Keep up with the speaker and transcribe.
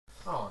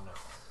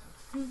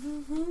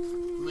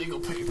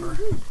paper.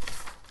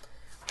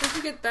 Where'd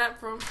you get that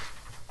from?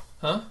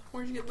 Huh?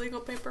 Where'd you get legal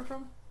paper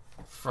from?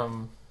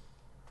 From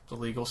the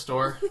legal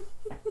store.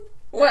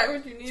 Why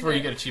would you need It's where it?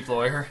 you get a cheap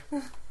lawyer.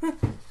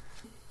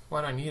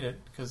 Why do I need it?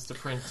 Because to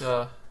print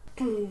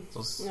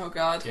those Oh,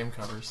 God. game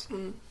covers.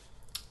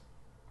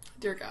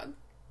 Dear God.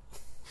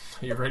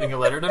 Are you writing a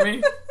letter to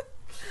me?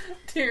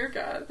 Dear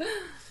God.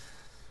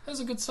 That was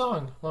a good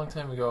song a long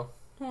time ago.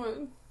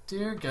 What?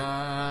 Dear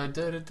God.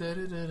 Da, da, da,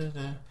 da, da, da,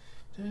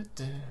 da,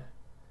 da.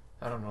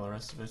 I don't know the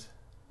rest of it.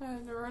 I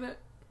never read it.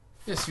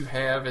 Yes, you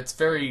have. It's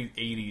very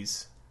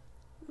 80s.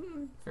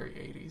 Very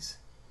 80s.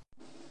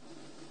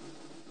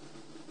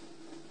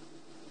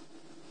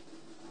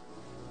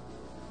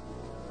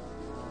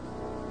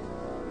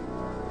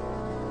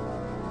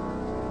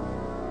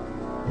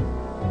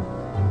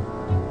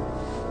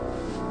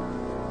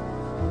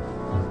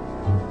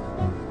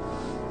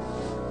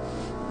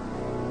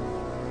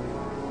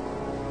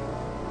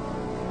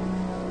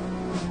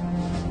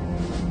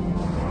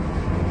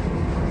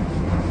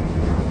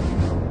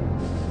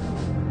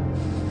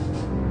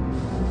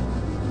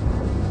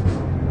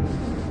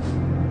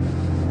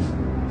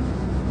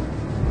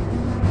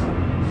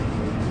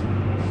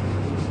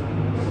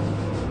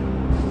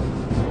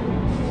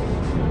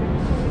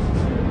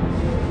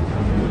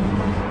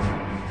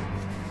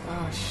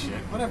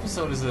 What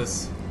episode is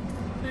this?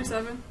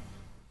 37.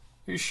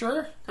 Are you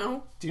sure?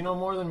 No. Do you know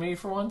more than me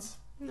for once?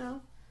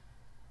 No.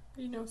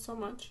 You know so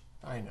much.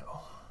 I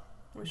know.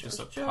 Wish Just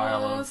I a was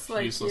pile of just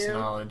like useless you.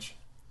 knowledge.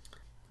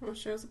 I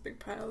wish I was a big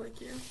pile like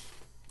you.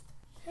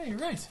 Yeah, you're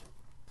right.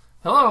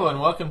 Hello, and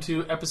welcome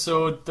to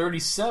episode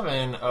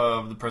 37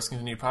 of the Press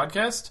Continue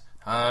podcast.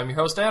 I'm your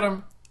host,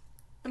 Adam.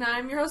 And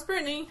I'm your host,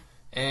 Brittany.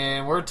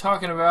 And we're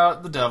talking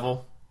about the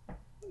devil.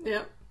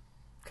 Yep.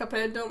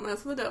 Cuphead, don't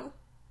mess with the devil.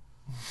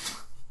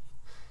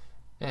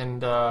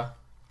 And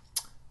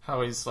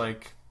how he's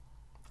like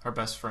our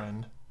best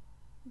friend.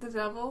 The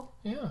devil?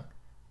 Yeah.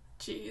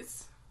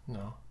 Jeez.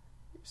 No.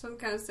 You're some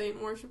kind of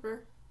saint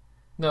worshiper.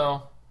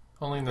 No.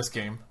 Only in this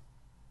game.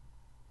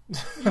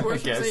 You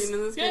worship I guess. Satan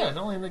in this game?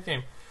 Yeah, only in the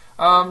game.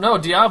 No,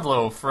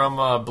 Diablo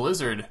from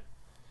Blizzard.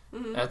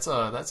 Mm-hmm.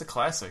 That's a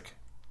classic.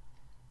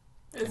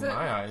 Is in it?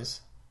 my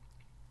eyes.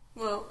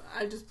 Well,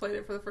 I just played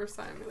it for the first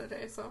time the other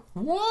day, so.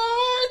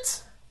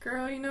 What?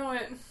 Girl, you know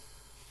it.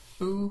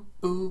 Ooh,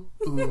 ooh,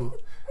 ooh.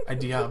 A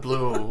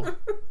Diablo.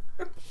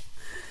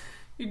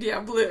 You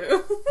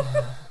Diablo.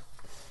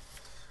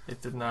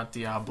 It did not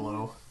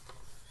Diablo.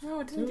 No,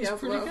 it It didn't was Diablo.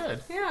 pretty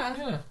good. Yeah.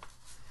 Yeah.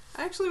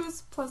 I actually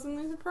was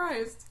pleasantly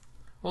surprised.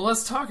 Well,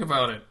 let's talk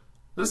about it.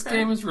 This Okay.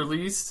 game was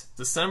released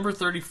December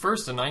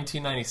 31st of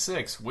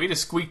 1996. Way to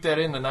squeak that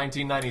into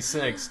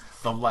 1996.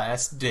 The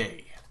last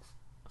day.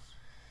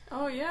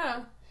 Oh,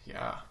 yeah.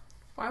 Yeah.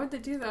 Why would they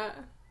do that?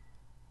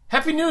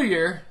 Happy New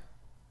Year.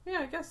 Yeah,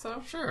 I guess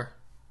so. Sure.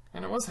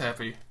 And it was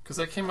happy. Because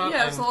that came out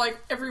Yeah, in... so like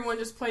everyone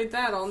just played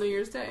that all New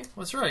Year's Day.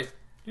 That's right.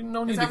 You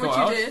no need Is to that go what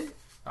out. you did?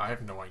 I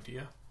have no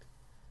idea.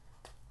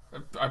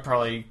 I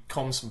probably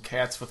combed some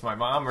cats with my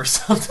mom or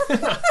something.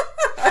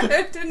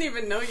 I didn't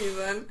even know you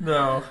then.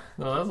 No,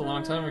 that was a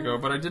long time ago.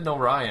 But I did know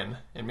Ryan.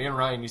 And me and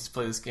Ryan used to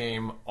play this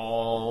game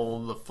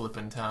all the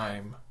flippin'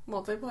 time.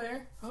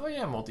 Multiplayer? Oh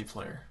yeah,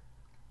 multiplayer.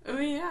 Oh,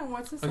 yeah.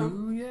 What's this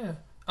on? Oh yeah.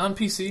 On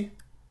PC.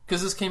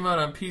 Because this came out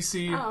on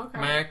PC, Oh, okay.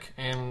 Mac,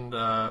 and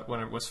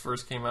when it was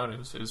first came out, it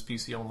was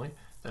PC only.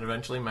 Then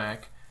eventually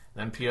Mac.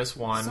 Then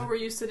PS1. So were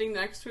you sitting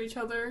next to each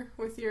other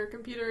with your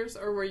computers,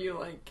 or were you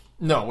like...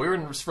 No, we were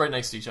right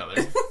next to each other.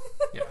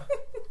 Yeah.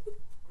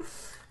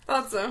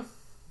 Thought so.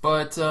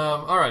 But,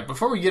 alright,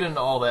 before we get into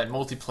all that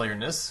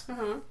multiplayerness,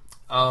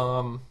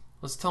 Uh-huh.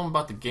 let's tell them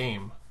about the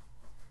game.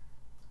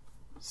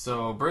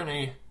 So,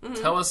 Brittany, Mm-hmm.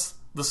 tell us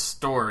the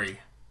story.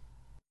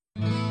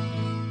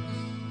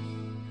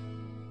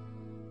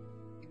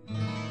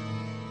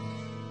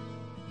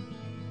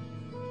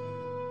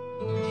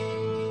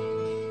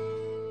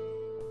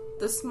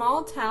 The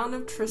small town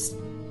of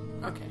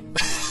Okay.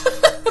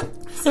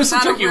 There's some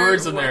Not a tricky word-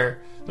 words in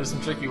there. There's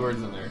some tricky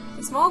words in there.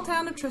 The small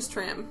town of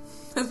Tristram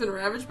has been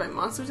ravaged by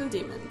monsters and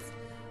demons.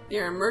 They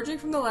are emerging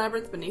from the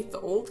labyrinth beneath the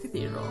old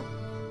cathedral.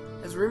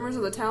 As rumors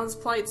of the town's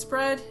plight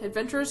spread,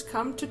 adventurers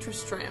come to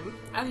Tristram.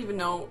 I don't even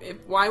know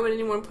why would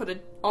anyone put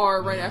an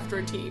R right after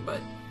a T, but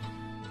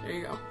there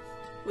you go.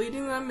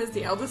 Leading them is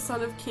the eldest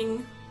son of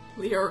King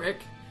Leoric,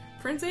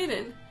 Prince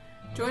Aiden.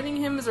 Joining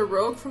him is a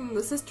rogue from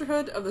the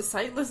Sisterhood of the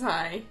Sightless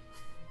Eye,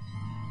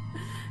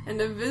 and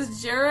a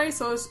Vizjeri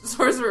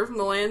sorcerer from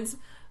the lands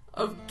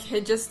of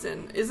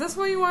Kyrgyzstan. Is this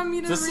what you want me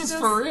to read This is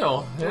for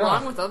real. Yeah.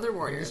 Along with other I'm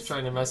warriors. just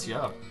trying to mess you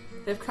up.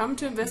 They've come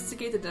to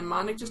investigate the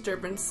demonic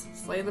disturbance,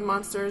 slay the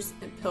monsters,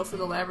 and pilfer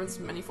the labyrinth's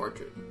many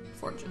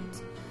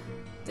fortunes.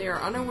 They are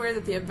unaware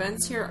that the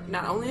events here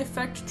not only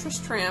affect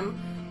Tristram,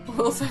 but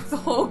will affect the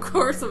whole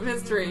course of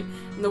history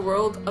in the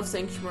world of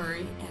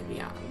Sanctuary and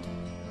beyond.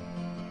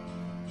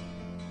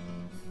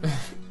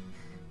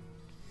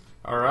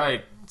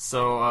 Alright,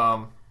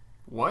 so,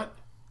 what?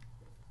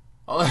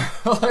 All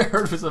I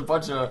heard was a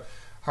bunch of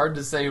hard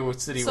to say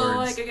city So, words.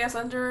 like, I guess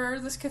under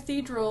this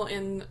cathedral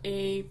in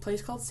a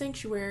place called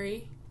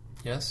Sanctuary,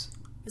 Yes.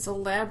 is a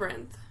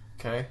labyrinth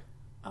Okay.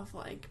 of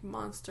like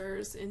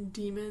monsters and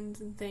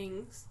demons and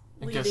things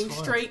And guess leading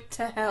what? straight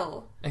to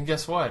hell. And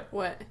guess what?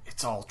 What?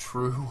 It's all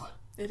true.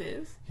 It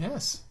is?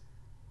 Yes.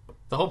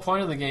 The whole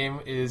point of the game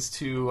is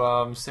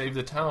to save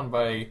the town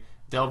by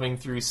delving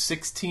through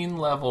 16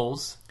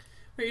 levels.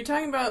 Are you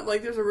talking about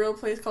like there's a real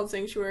place called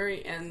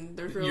Sanctuary and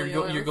there's really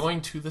You're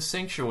going to the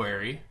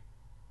sanctuary.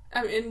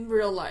 I mean, in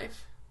real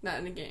life, not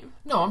in a game.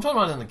 No, I'm talking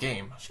about in the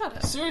game. Shut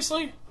up.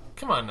 Seriously?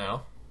 Come on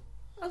now.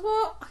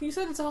 Well, you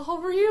said it's all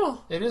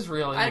real. It is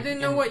real. I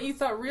didn't know what you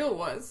thought real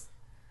was.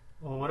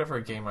 Well, whatever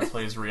game I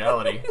play is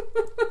reality.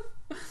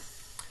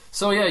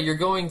 So yeah, you're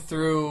going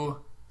through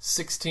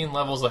 16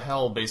 levels of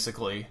hell,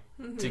 basically,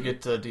 to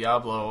get to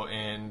Diablo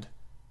and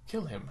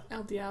kill him.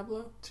 El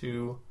Diablo.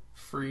 To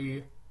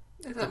free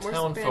Is the that more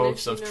town Spanish,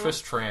 folks of you know?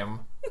 Tristram.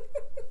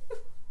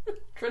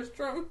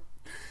 Tristram.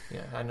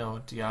 Yeah, I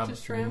know. Diablo.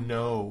 Tristram?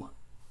 No.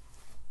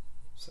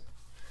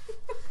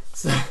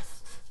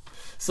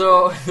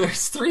 So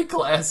there's 3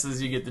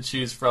 classes you get to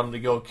choose from to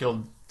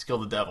kill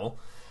the devil.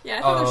 Yeah,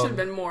 I thought there should have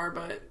been more,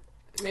 but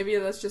maybe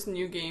that's just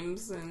new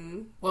games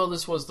and Well,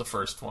 this was the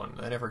first one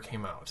that ever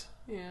came out.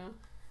 yeah.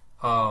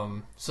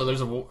 So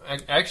there's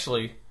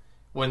actually,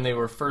 when they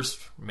were first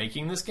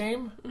making this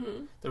game,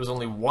 there was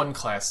only 1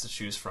 class to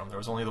choose from. There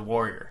was only the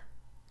warrior.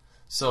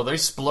 So they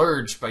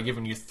splurged by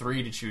giving you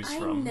 3 to choose I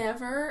from.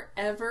 never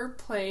ever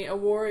play a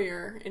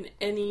warrior in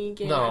any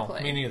game I No,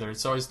 play. me neither.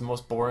 It's always the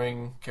most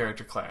boring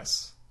character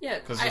class. Yeah,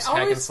 'Cause I it's hack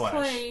and always slash.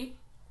 play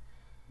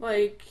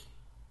like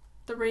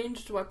the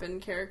ranged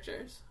weapon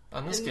characters.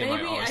 On this And game,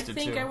 maybe I always I did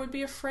think too. I would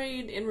be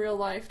afraid in real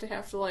life to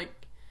have to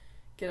like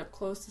get up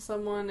close to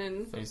someone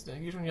and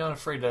You're not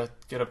afraid to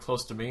get up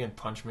close to me and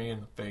punch me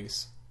in the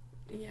face.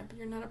 yeah, but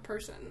you're not a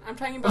person. I'm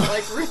talking about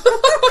like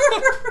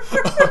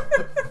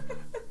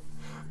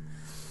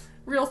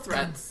real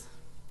threats.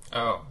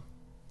 Oh.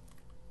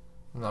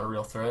 I'm not a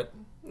real threat?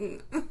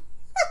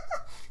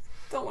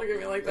 Don't look at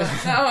me like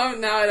that.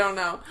 No, I don't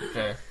know.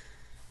 Okay.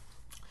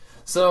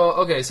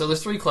 So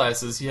there's 3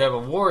 classes. You have a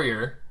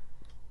warrior,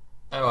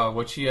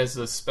 which he has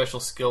a special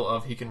skill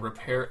of he can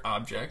repair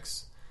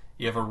objects.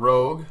 You have a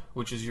rogue,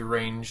 which is your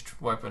ranged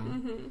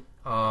weapon.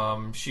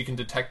 She can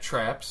detect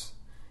traps.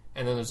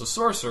 And then there's a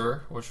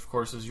sorcerer, which of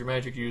course is your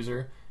magic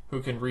user,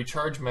 who can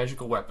recharge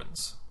magical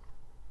weapons.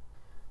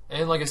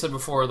 And like I said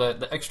before,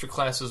 the extra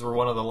classes were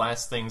one of the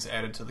last things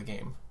added to the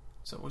game.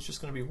 So it was just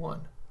going to be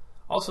 1.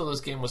 Also, this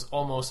game was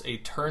almost a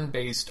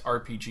turn-based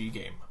RPG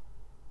game.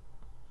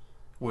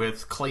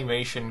 With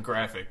claymation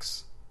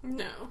graphics.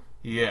 No.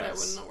 Yes. That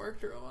wouldn't have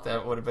worked real well.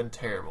 That would have been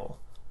terrible.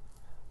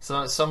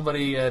 So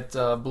somebody at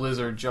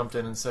Blizzard jumped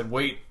in and said,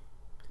 wait,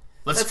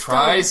 let's try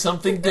try.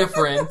 something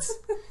different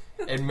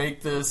and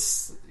make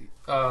this,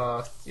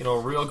 real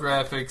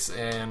graphics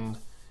and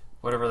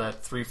whatever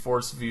that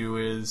 3/4 view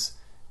is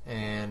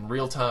and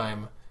real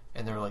time.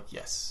 And they were like,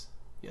 yes,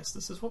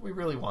 this is what we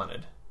really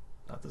wanted.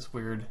 Not this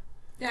weird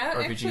Yeah,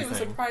 I RPG actually was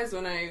thing. surprised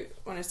when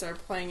I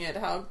started playing it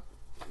how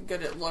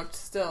good it looked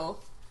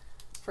still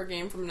for a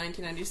game from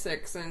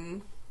 1996,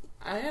 and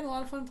I had a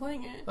lot of fun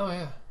playing it. Oh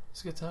yeah,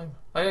 it's a good time.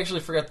 I actually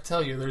forgot to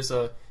tell you,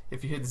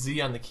 if you hit Z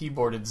on the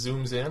keyboard, it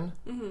zooms in.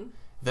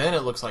 Then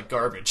it looks like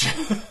garbage.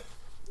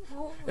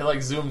 Well, It like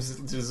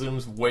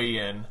zooms way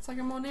in. it's like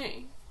a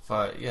Monet.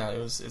 But yeah,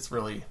 it's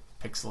really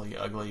pixely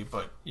ugly,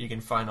 but you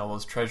can find all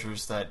those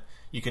treasures that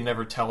you can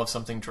never tell if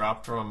something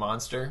dropped from a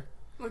monster.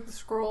 Like the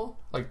scroll.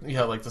 Like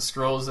the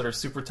scrolls that are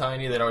super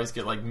tiny that always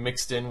get like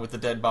mixed in with the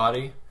dead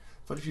body.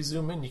 But if you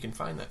zoom in, you can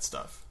find that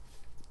stuff.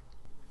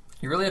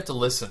 You really have to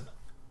listen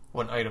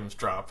when items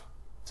drop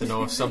to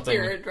know if something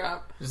Hear it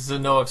drop.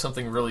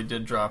 really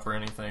did drop or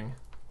anything.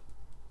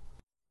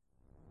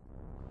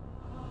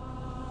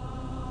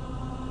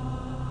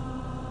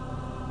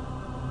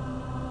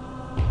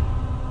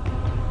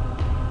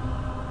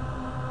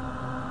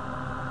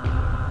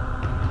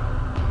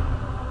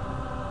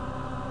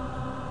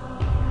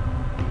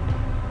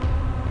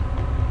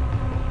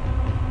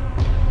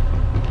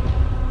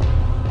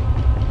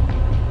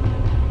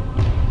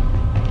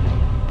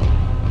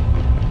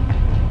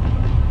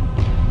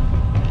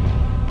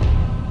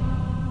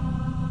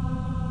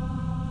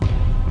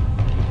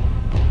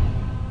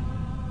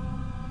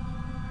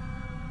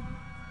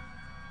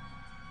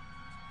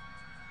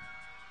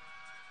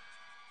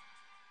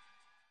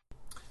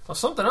 Well,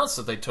 something else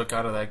that they took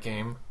out of that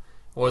game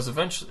was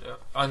eventually,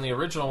 on the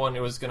original one,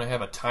 it was going to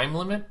have a time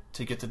limit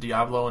to get to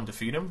Diablo and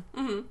defeat him.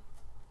 Mm-hmm.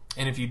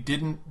 And if you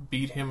didn't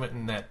beat him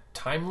in that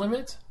time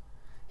limit,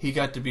 he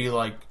got to be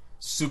like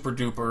super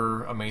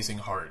duper amazing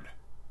hard.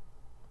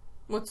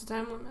 What's the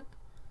time limit?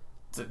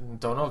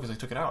 Don't know because they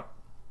took it out.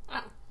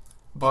 Oh.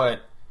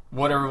 But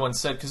what everyone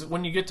said, because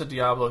when you get to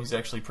Diablo, he's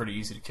actually pretty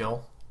easy to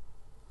kill.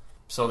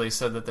 So they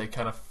said that they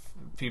kind of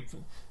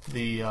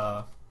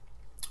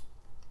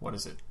what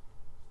is it?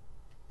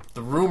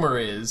 The rumor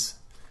is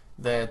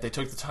that they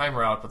took the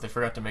timer out, but they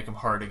forgot to make him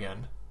hard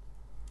again.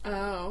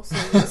 Oh, so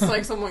it's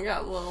like someone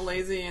got a little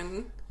lazy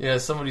and... Yeah,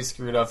 somebody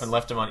screwed up and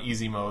left him on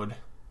easy mode.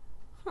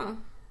 Huh.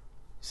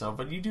 So,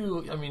 but you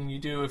do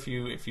if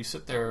you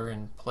sit there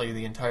and play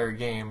the entire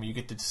game, you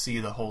get to see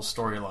the whole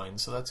storyline.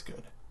 So that's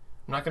good.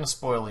 I'm not going to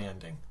spoil the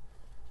ending.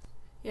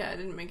 Yeah, I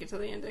didn't make it to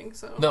the ending,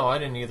 so... No, I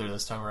didn't either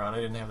this time around.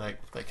 I didn't have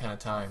that kind of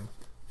time.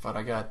 But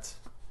I got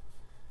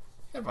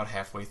about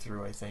halfway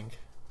through, I think.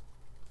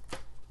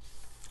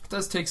 It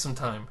does take some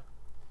time.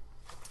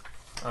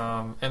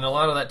 And a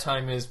lot of that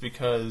time is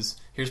because,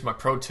 here's my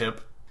pro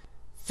tip,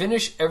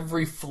 finish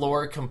every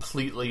floor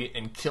completely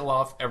and kill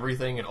off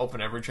everything and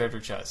open every treasure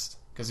chest.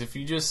 Because if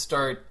you just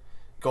start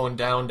going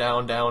down,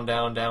 down, down,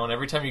 down, down,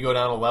 every time you go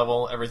down a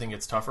level, everything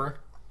gets tougher.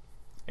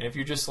 And if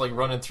you're just like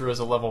running through as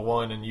a level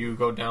 1 and you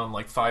go down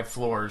like 5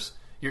 floors,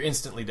 you're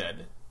instantly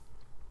dead.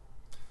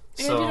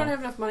 And you don't have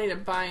enough money to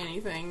buy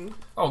anything.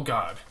 Oh,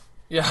 God.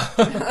 Yeah.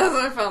 That's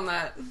how I found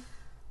that.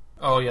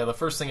 Oh, yeah, the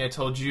first thing I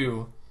told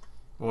you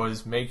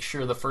was make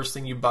sure the first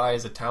thing you buy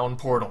is a town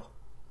portal.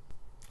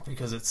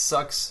 Because it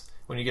sucks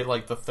when you get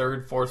like the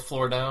 3rd, 4th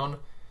floor down,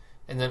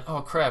 and then,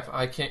 oh crap,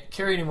 I can't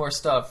carry any more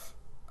stuff,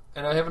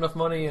 and I have enough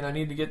money, and I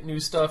need to get new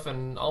stuff,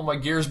 and all my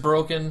gear's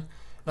broken,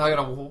 now I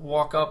gotta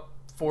walk up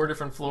 4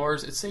 different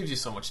floors. It saves you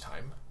so much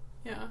time.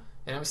 Yeah.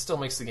 And it still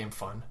makes the game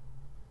fun.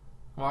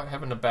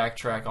 Having to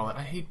backtrack all that.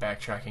 I hate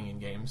backtracking in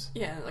games.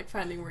 Yeah, like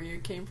finding where you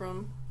came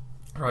from.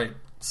 Right.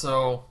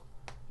 So,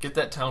 get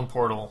that town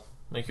portal.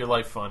 Make your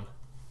life fun.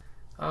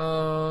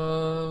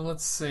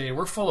 Let's see.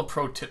 We're full of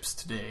pro tips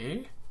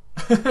today.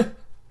 What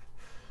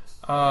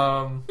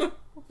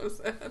was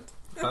that?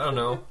 I don't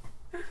know.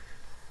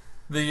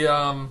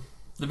 The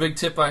big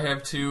tip I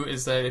have too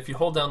is that if you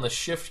hold down the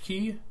shift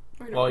key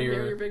while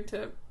you're... your big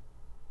tip.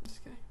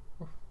 Just kidding.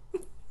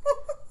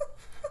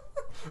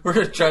 We're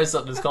going to try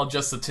something. It's called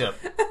Just the Tip.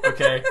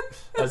 Okay?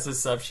 That's this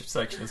section.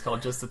 It's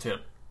called Just the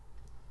Tip.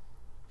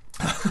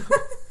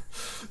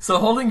 So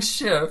holding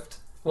shift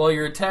while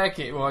you're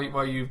attacking,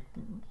 while you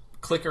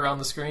click around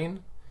the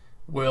screen,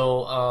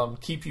 will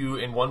keep you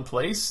in one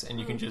place, and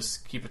you can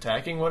just keep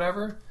attacking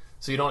whatever.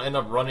 So you don't end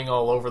up running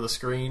all over the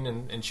screen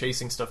and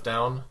chasing stuff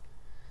down.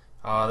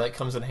 That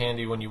comes in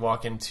handy when you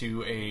walk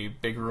into a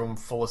big room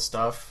full of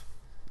stuff,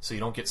 so you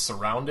don't get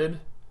surrounded.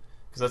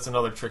 Because that's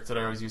another trick that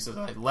I always use. Is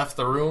I left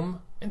the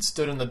room and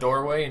stood in the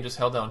doorway and just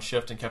held down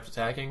shift and kept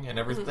attacking, and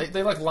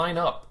they like line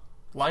up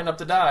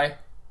to die.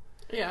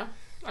 Yeah,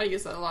 I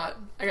use that a lot.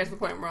 I got to the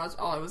point where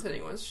all I was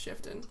hitting was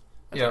shifting.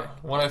 Yeah,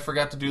 when I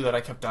forgot to do that,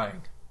 I kept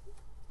dying.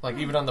 Like,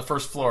 even on the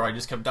first floor, I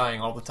just kept dying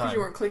all the time. Because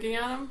you weren't clicking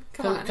on them?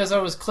 Come on. Because I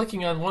was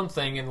clicking on one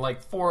thing, and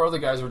like 4 other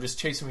guys were just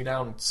chasing me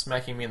down and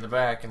smacking me in the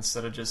back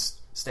instead of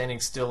just standing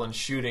still and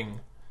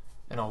shooting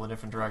in all the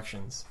different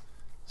directions.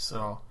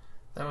 So,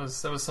 that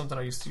was something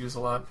I used to use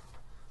a lot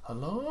a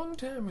long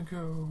time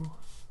ago.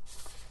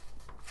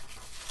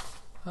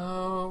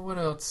 What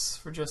else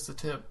for Just a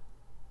Tip?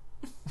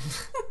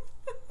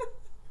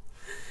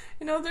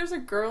 You know, there's a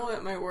girl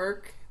at my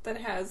work that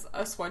has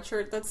a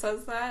sweatshirt that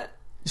says that.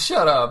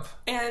 Shut up.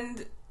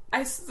 And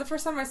the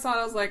first time I saw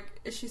it, I was like,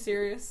 is she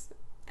serious?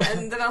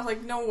 And then I was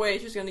like, no way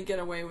she's going to get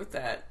away with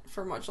that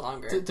for much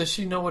longer. Does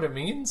she know what it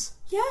means?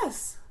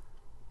 Yes.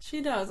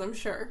 She does, I'm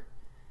sure.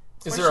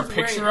 Is there a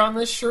picture on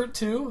this shirt,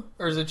 too?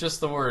 Or is it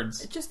just the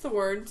words? It's just the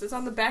words. It's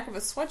on the back of a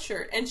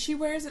sweatshirt. And she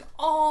wears it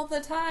all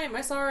the time.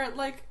 I saw her at,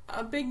 like,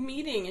 a big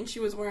meeting, and she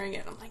was wearing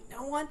it. I'm like,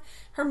 no one?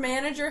 Her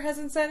manager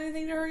hasn't said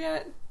anything to her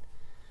yet?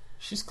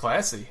 She's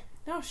classy.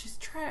 No, she's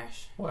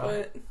trash.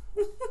 Well.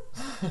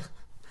 But...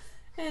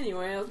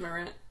 Anyway, that was my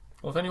rant.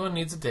 Well, if anyone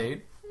needs a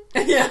date...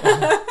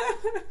 Yeah.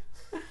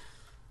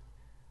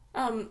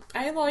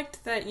 I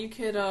liked that you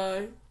could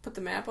put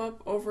the map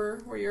up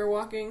over where you're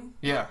walking.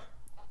 Yeah.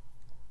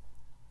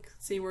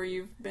 See where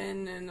you've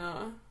been and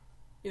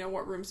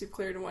what rooms you've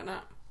cleared and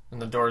whatnot.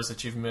 And the doors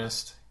that you've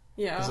missed.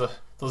 Yeah.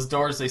 Those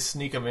doors, they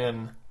sneak them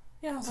in.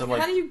 Yeah, so like,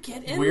 how do you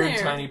get in weird, there?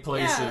 Weird tiny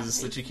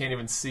places that you can't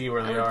even see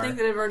where they are. I would think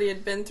that I've already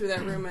had been through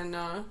that room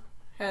and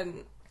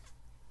hadn't.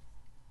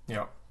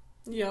 Yep.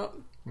 Yep.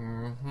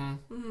 Mm-hmm.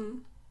 Mm-hmm.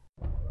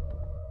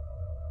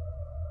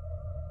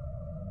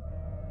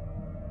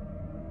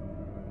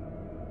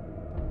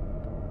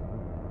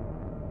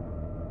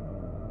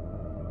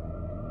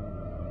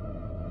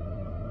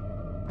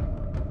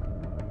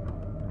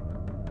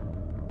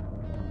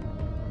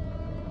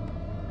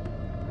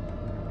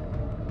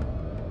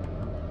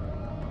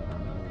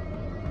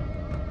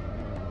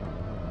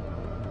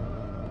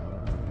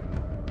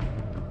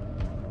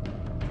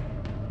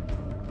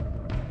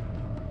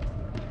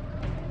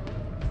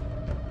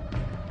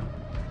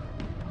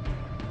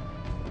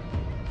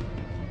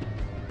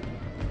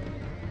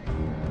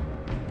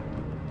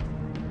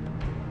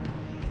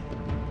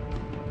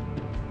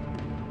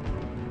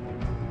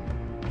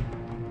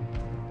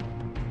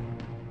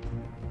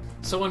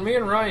 So when me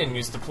and Ryan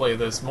used to play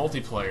this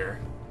multiplayer,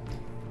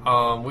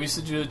 we used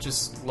to do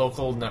just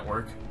local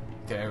network.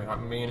 Okay,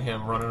 me and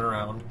him running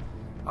around.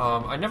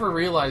 I never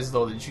realized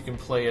though that you can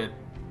play it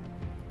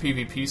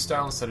PvP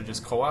style instead of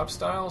just co-op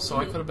style. So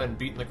I could have been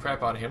beating the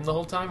crap out of him the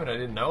whole time, and I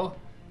didn't know.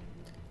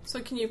 So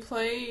can you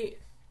play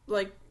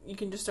like you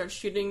can just start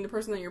shooting the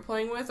person that you're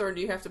playing with, or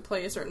do you have to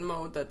play a certain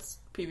mode that's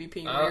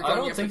PvP? I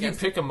don't think you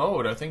pick a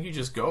mode. I think you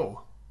just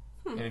go.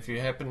 And if you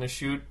happen to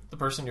shoot the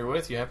person you're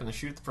with, you happen to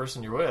shoot the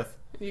person you're with.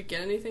 Do you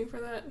get anything for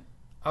that?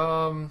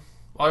 Well,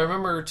 I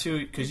remember too,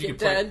 because you get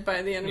can play dead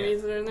by the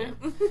enemies that are in there.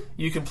 Yeah.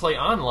 You can play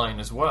online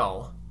as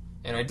well,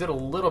 and I did a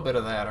little bit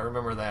of that. I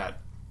remember that.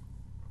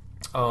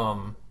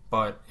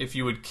 But if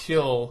you would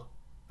kill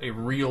a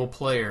real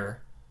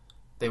player,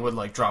 they would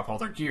like drop all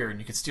their gear, and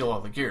you could steal all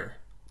the gear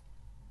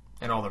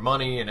and all their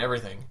money and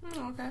everything.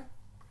 Oh, okay.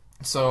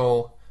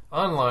 So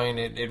online,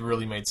 it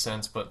really made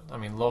sense. But I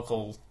mean,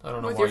 local, I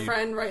don't know with why your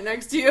friend right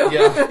next to you,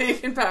 Yeah. you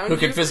can pound who you.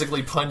 could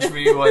physically punch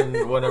me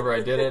whenever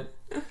I did it.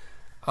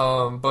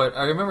 But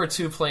I remember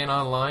too playing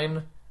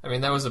online. I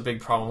mean, that was a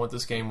big problem with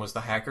this game was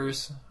the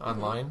hackers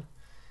online.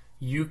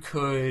 You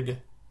could,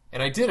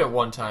 and I did at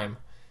one time.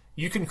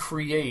 You can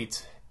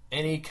create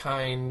any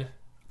kind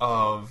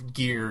of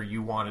gear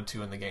you wanted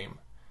to in the game.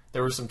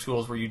 There were some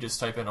tools where you just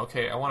type in,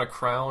 okay, I want a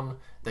crown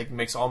that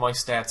makes all my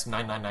stats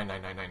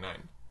 9999999.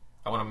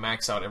 I want to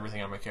max out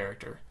everything on my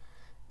character,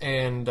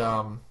 and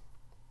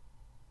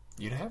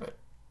you'd have it.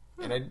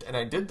 And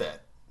I did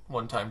that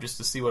one time just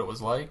to see what it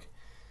was like.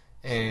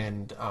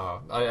 And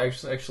I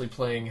was actually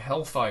playing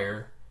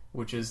Hellfire,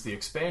 which is the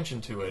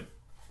expansion to it,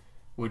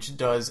 which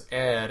does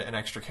add an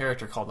extra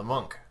character called the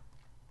Monk.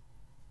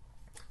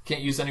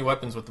 Can't use any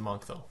weapons with the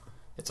Monk, though.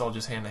 It's all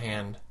just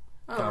hand-to-hand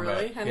combat.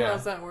 Really? And yeah.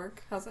 how's that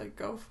work? How's that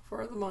go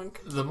for the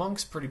monk? The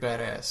Monk's pretty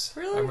badass.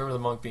 Really? I remember the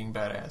Monk being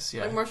badass,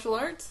 yeah. Like martial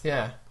arts?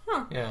 Yeah.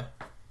 Huh. Yeah.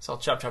 It's all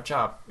chop, chop,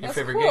 chop. Your That's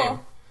favorite cool. game.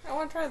 I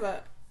want to try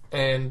that.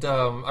 And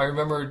I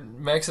remember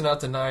maxing out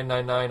to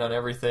 999 on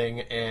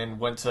everything and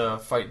went to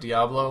fight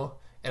Diablo,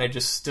 and I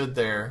just stood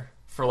there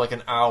for like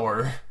an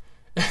hour,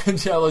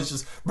 and Diablo's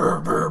just brr,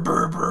 brr,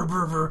 brr, brr,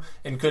 brr, brr,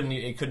 and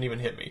he couldn't even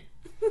hit me.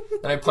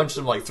 And I punched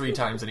him like 3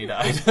 times and he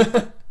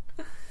died.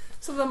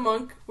 So the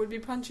monk would be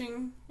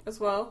punching as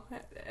well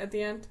at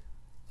the end?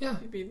 Yeah.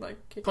 He'd be like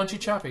kicking. Punchy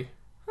choppy.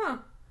 Huh.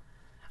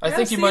 I gotta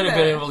think you see might have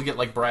been that. able to get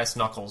like brass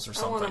knuckles or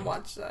I want to something.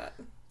 watch that.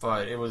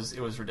 But it was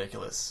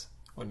ridiculous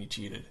when you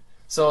cheated.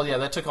 So yeah,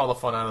 that took all the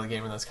fun out of the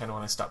game, and that's kind of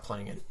when I stopped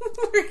playing it.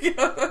 There we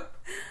go.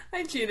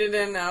 I cheated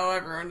and now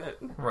I've ruined it.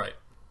 Right.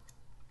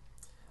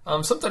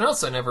 Something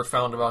else I never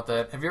found about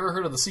that. Have you ever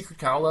heard of the secret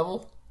cow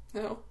level?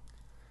 No.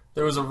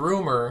 There was a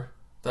rumor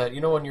that,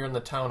 you know, when you're in the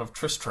town of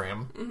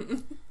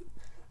Tristram,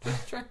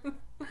 Try.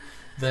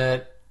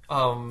 that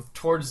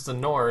towards the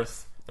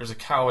north, there's a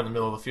cow in the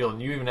middle of the field,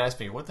 and you even asked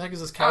me, what the heck is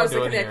this cow I was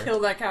doing thinking here? I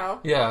killed that cow.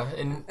 Yeah,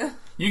 and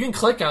you can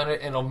click on it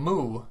and it'll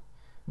moo,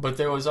 but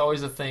there was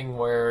always a thing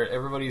where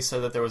everybody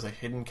said that there was a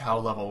hidden cow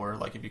level where,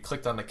 like, if you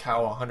clicked on the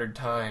cow 100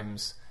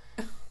 times,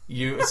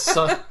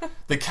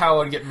 the cow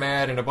would get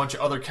mad and a bunch of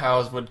other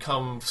cows would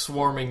come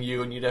swarming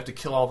you, and you'd have to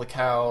kill all the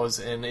cows,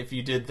 and if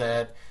you did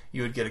that,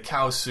 you would get a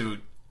cow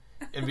suit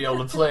and be able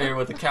to play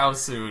with the cow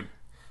suit.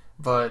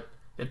 But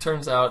it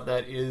turns out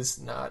that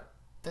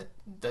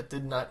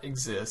did not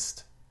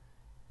exist.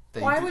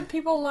 Why would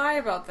people lie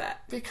about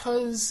that?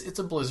 Because it's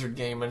a Blizzard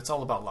game and it's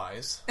all about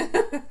lies.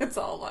 It's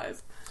all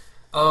lies.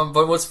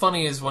 But what's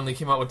funny is when they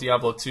came out with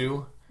Diablo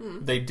 2,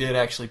 they did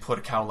actually put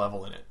a cow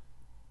level in it.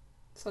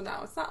 So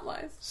now it's not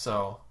lies.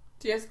 So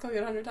Do you have to click it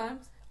 100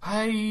 times?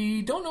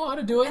 I don't know how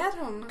to do it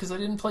Adam. because I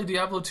didn't play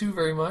Diablo 2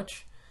 very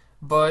much.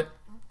 But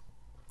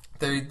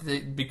they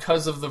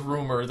because of the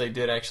rumor, they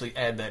did actually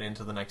add that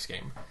into the next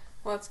game.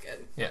 Well, that's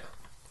good. Yeah.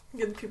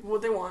 Give the people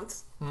what they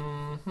want.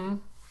 Mm-hmm.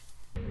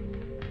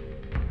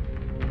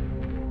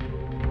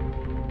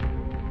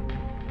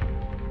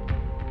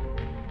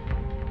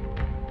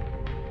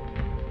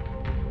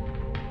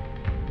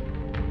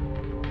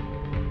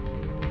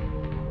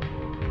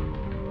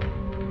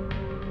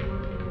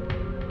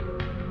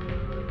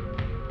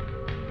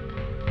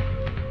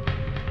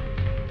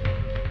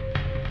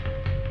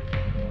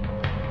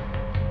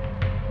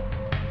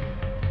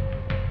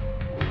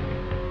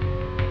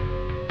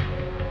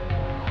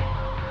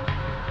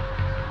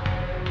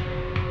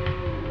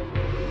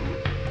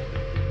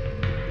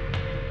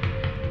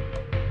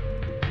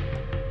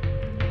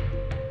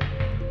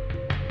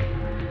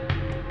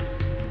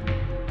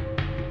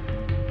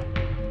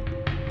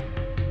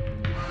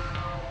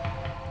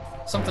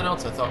 Something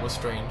else I thought was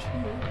strange.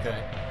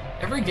 Okay.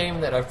 Every game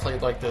that I've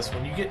played like this,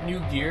 when you get new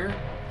gear,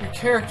 your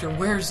character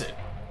wears it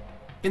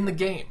in the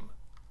game,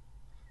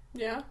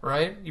 Yeah.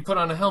 right? You put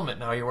on a helmet,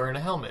 now you're wearing a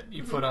helmet.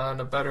 You put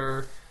on a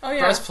better Oh, yeah.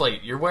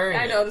 breastplate, you're wearing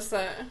I it. noticed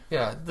that.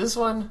 Yeah, this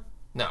one,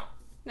 no.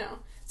 No.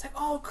 It's like,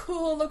 oh,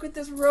 cool, look at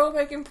this robe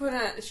I can put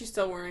on. She's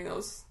still wearing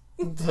those.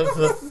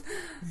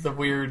 The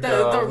weird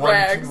The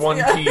rags. one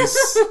Yeah.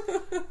 piece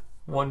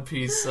one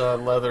piece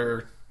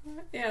leather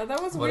Yeah,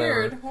 that was Whatever.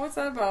 weird. What's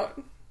that about?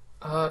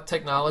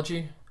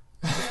 technology.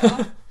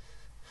 Yeah.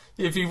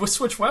 If you would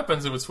switch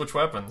weapons, it would switch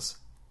weapons,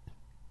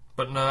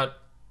 but not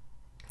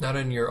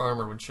in your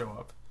armor would show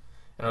up,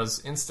 and I was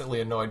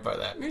instantly annoyed by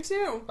that. Me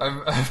too.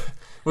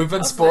 We've been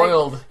I was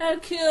spoiled. Like, oh,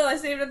 cool, I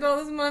saved up all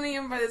this money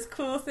and buy this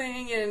cool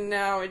thing, and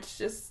now it's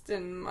just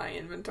in my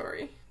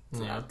inventory.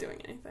 It's Yeah. not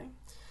doing anything.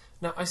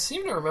 Now, I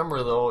seem to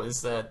remember, though,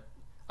 is that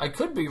I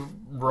could be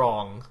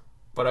wrong,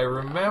 but I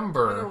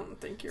remember I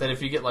don't think you're that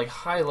if you get like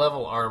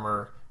high-level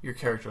armor, your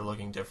character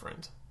looking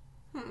different.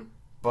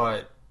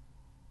 But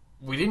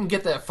we didn't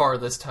get that far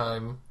this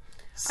time,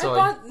 so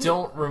I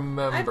don't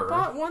remember. I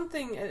bought one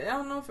thing. I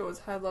don't know if it was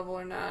high level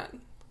or not,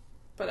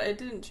 but I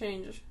didn't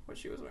change what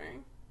she was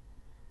wearing.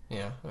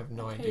 Yeah, I have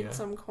no I idea. paid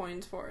some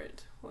coins for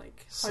it,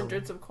 like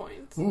hundreds of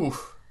coins. Ooh,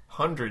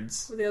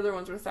 hundreds. The other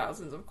ones were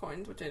thousands of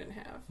coins, which I didn't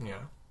have.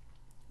 Yeah.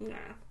 Nah.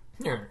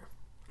 Yeah.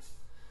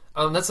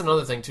 That's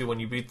another thing too. When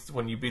you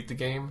beat the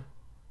game,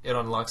 it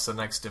unlocks the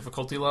next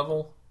difficulty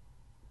level,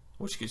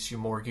 which gets you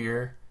more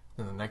gear.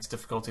 And the next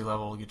difficulty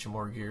level will get you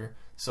more gear,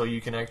 so you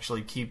can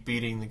actually keep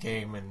beating the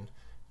game and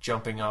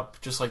jumping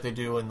up, just like they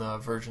do in the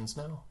versions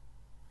now.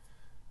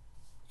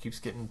 Keeps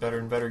getting better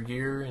and better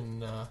gear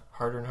and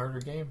harder and harder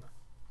game.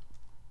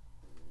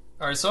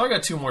 All right, so I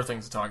got two more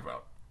things to talk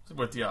about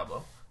with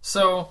Diablo.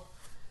 So,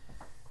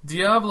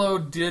 Diablo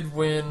did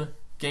win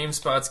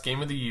GameSpot's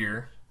Game of the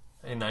Year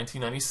in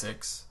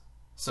 1996.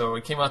 So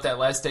it came out that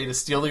last day to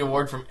steal the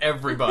award from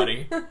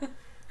everybody.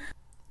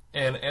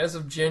 And as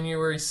of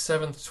January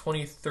 7th,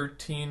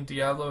 2013,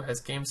 Diablo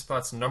has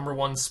GameSpot's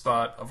 #1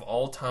 spot of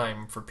all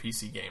time for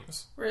PC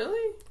games.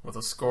 Really? With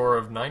a score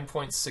of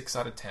 9.6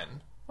 out of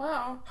 10.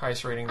 Wow.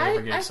 Highest rating they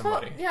ever gave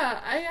somebody.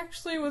 I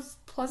actually was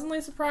pleasantly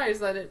surprised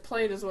that it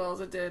played as well as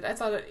it did. I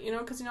thought it,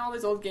 because all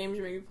these old games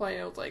you maybe play,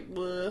 it was like,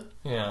 bleh.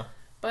 Yeah.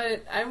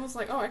 But I was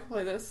like, oh, I can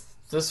play this.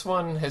 This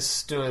one has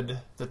stood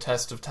the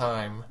test of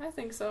time. I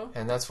think so.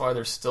 And that's why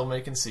they're still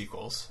making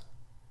sequels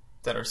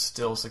that are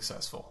still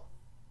successful.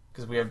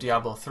 Because we have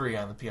Diablo 3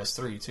 on the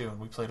PS3 too, and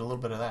we played a little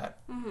bit of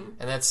that. Mm-hmm.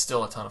 And that's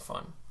still a ton of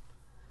fun.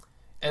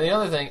 And the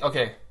other thing,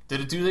 okay,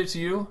 did it do that to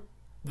you?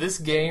 This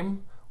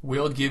game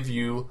will give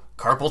you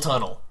carpal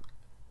tunnel.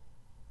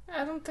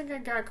 I don't think I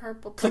got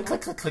carpal tunnel. Click,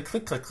 click, click, click,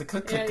 click, click, click,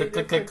 click, Yeah, click,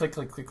 click, click. click,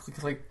 click, click, click,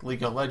 click,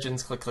 League of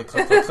Legends, click, click,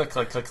 click, click, click,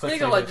 click, click, click.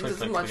 League of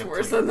Legends is much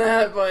worse than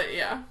that, but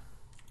yeah.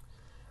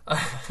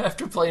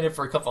 After playing it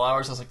for a couple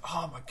hours, I was like,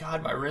 oh my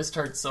god, my wrist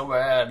hurts so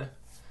bad.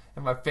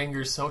 And my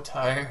finger's so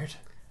tired.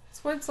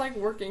 It's what it's like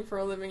working for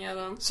a living,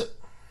 Adam. So,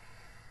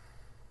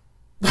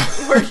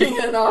 Working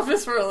in an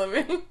office for a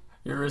living.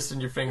 your wrist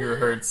and your finger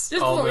hurts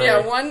Just all day.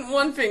 yeah,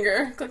 one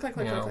finger. Click, click,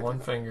 click, Yeah, click, click, one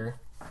click. finger.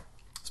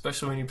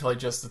 Especially when you play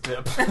just the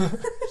tip.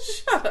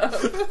 Shut up.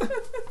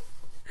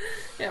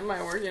 Yeah, it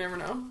might work, you never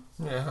know.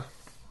 Yeah,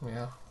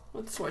 yeah.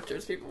 What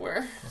sweatshirts people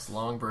wear. Those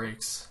long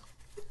breaks.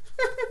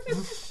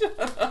 Shut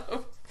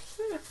up.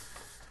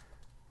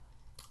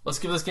 Let's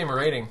give this game a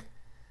rating.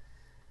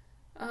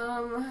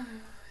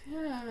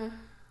 Yeah,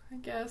 I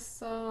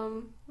guess,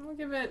 I'll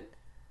give it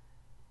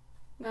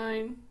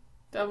 9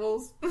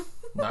 devils.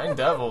 9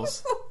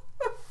 devils.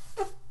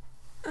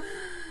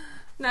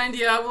 9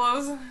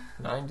 Diablos.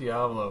 9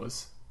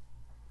 Diablos.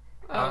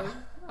 Out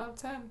of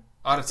 10.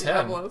 Out of 10?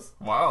 Diablos.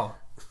 Wow.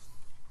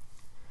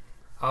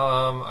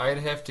 I'd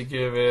have to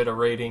give it a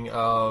rating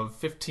of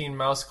 15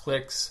 mouse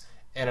clicks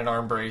and an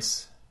arm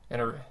brace.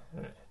 And a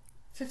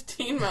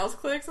 15 mouse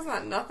clicks? That's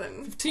not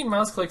nothing. 15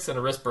 mouse clicks and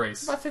a wrist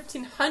brace. About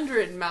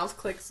 1,500 mouse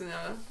clicks in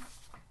a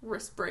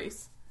wrist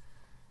brace.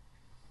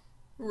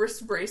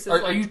 Wrist brace is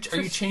Are you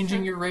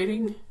changing your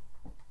rating?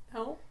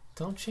 No.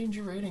 Don't change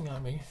your rating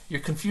on me. You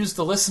confused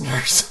the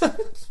listeners.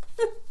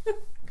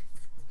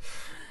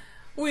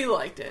 We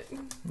liked it.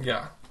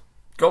 Yeah.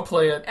 Go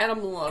play it.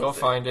 Adam loves Go it.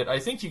 find it. I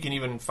think you can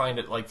even find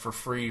it like for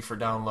free for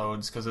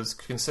downloads because it's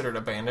considered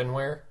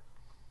abandonware.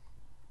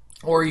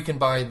 Or you can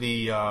buy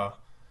the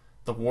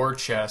War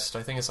Chest.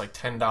 I think it's like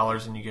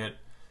 $10 and you get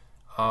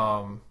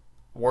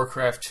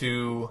Warcraft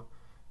 2,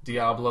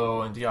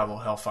 Diablo, and Diablo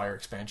Hellfire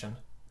expansion.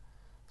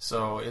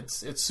 So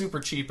it's super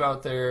cheap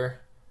out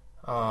there.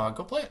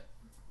 Go play it.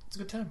 It's a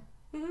good time.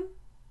 Mm-hmm.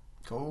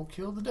 Go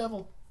kill the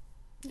devil.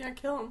 Yeah,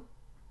 kill him.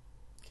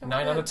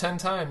 9 out of 10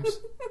 times.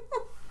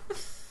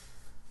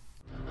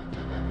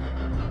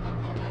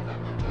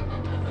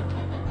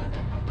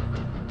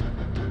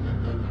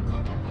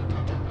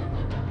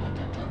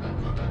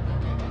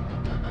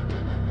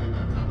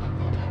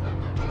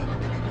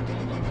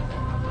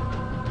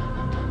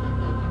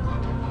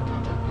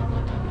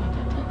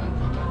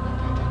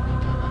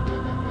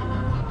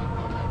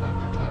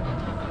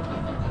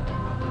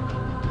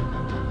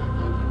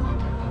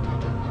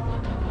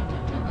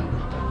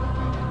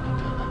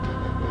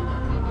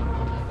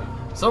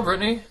 So,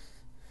 Brittany,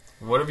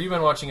 what have you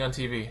been watching on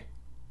TV?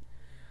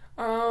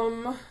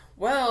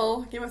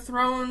 Well, Game of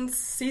Thrones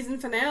season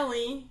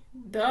finale.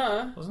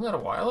 Duh. Wasn't that a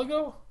while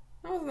ago?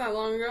 That wasn't that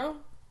long ago.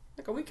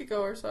 Like a week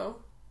ago or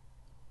so.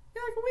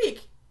 Yeah, like a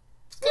week.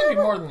 It's gonna be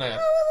more than that.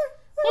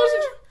 Was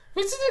it?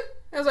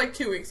 It was like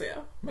 2 weeks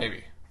ago.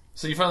 Maybe.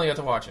 So you finally got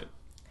to watch it.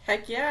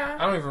 Heck yeah.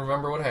 I don't even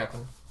remember what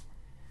happened.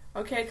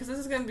 Okay, because this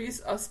is going to be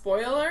a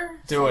spoiler.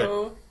 Do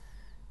it.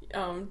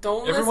 Don't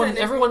listen.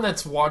 Everyone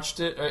that's watched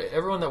it,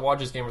 everyone that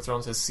watches Game of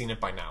Thrones has seen it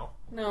by now.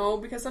 No,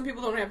 because some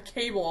people don't have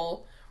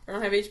cable or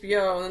don't have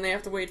HBO, and then they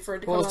have to wait for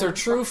it to come Well, if they're on.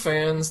 true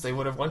fans, they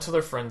would have went to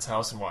their friend's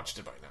house and watched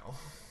it by now.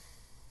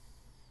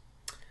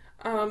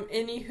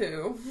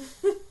 Anywho.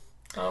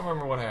 I don't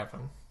remember what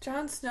happened.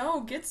 Jon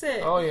Snow gets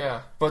it. Oh,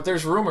 yeah. But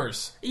there's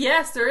rumors.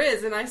 Yes, there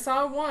is, and I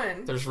saw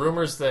one. There's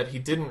rumors that he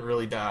didn't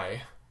really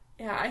die.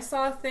 Yeah, I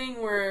saw a thing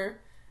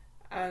where,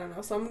 I don't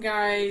know, some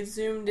guy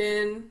zoomed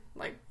in,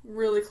 like,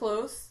 really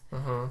close,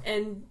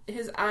 and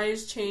his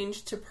eyes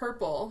changed to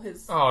purple.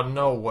 Oh,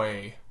 no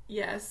way.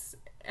 Yes,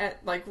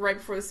 at like right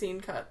before the scene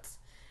cuts.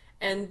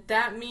 And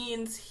that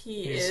means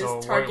he's a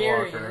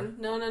Targaryen.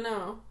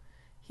 No.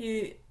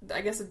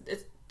 I guess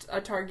it's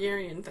a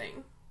Targaryen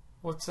thing.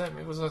 What's that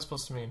mean? What's that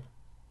supposed to mean?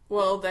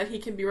 Well, that he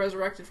can be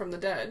resurrected from the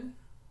dead.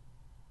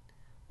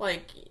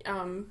 Like,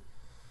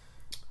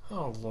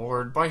 Oh,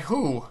 Lord. By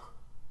who?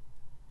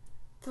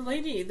 the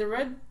lady, the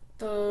lady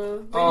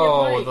in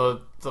white.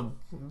 the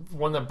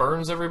one that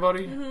burns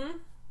everybody? Mm-hmm.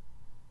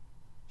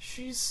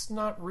 She's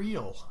not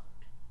real.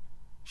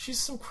 She's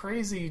some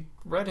crazy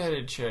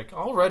redheaded chick.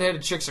 All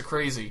redheaded chicks are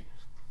crazy.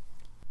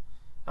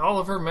 All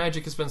of her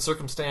magic has been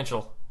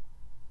circumstantial.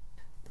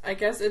 I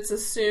guess it's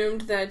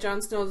assumed that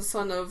Jon Snow is the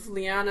son of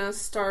Lyanna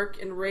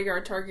Stark and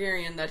Rhaegar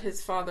Targaryen, that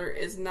his father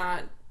is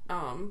not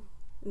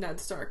Ned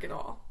Stark at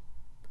all.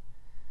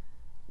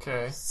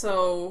 Okay.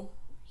 So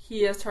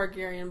he has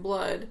Targaryen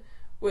blood,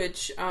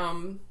 which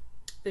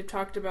they've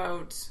talked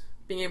about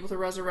being able to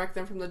resurrect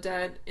them from the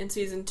dead in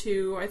season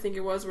 2. I think it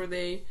was where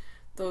I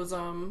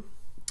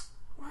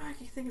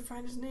can't think I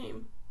find his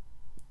name.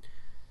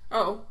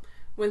 Oh,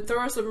 when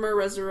Thoros of Myr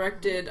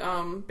resurrected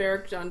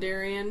Beric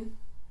Dondarrion,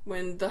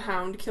 when the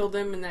Hound killed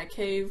him in that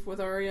cave with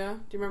Arya.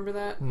 Do you remember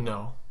that?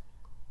 No.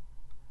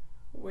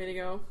 Way to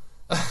go.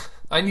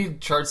 I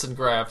need charts and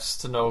graphs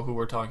to know who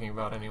we're talking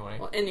about anyway.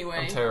 Well, anyway.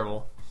 I'm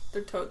terrible.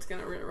 They're totes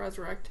gonna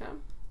resurrect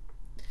him.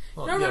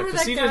 Well, you remember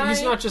that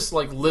he's not just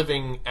like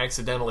living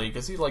accidentally,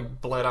 because he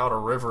like bled out a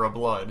river of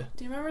blood.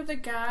 Do you remember the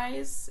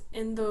guys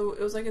it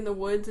was like in the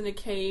woods in a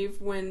cave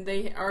when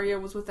Arya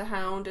was with the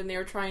Hound and they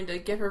were trying to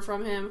get her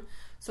from him,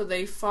 so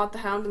they fought the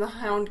Hound and the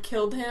Hound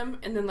killed him,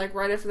 and then like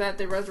right after that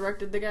they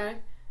resurrected the guy?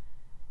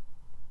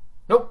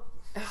 Nope.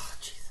 Oh,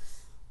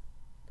 Jesus.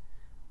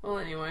 Well,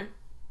 anyway.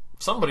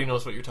 Somebody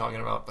knows what you're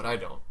talking about, but I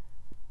don't.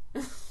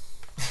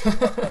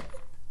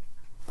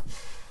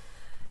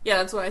 Yeah,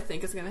 that's what I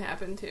think is gonna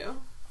happen too.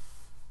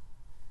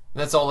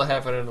 That's all that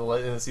happened in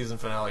the season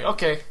finale.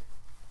 Okay,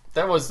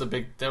 that was the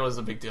big deal.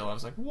 I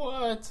was like,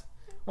 what?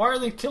 Why are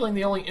they killing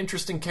the only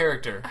interesting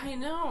character? I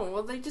know.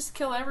 Well, they just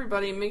kill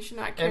everybody and makes you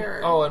not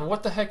care. And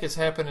what the heck is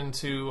happening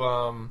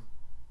to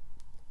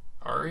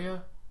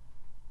Arya?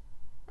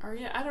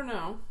 Arya? I don't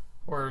know.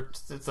 Where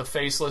it's the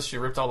faceless, she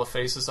ripped all the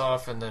faces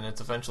off, and then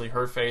it's eventually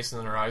her face, and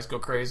then her eyes go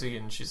crazy,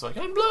 and she's like,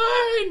 I'm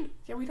blind!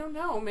 Yeah, we don't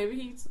know.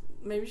 Maybe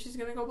she's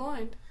gonna go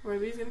blind. Or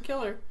maybe he's gonna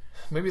kill her.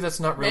 Maybe that's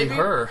not really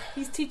her.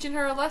 He's teaching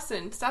her a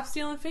lesson. Stop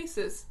stealing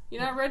faces.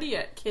 You're not ready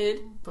yet,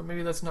 kid. But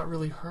maybe that's not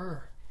really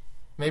her.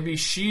 Maybe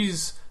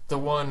she's the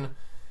one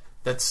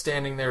that's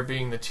standing there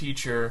being the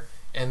teacher,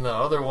 and the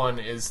other one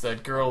is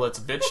that girl that's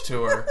a bitch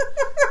to her.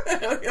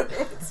 The other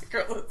one's the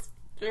girl that's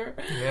sure.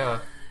 Yeah.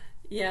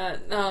 Yeah,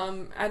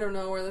 I don't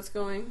know where that's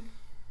going.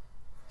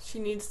 She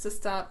needs to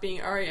stop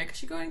being Arya, because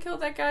she go and kill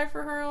that guy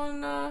for her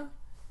own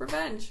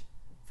revenge.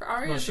 For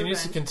Arya's No, she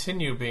needs to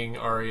continue being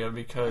Arya,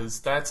 because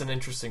that's an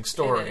interesting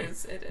story. It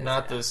is,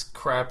 not this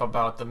crap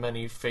about the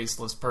many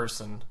faceless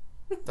person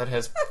that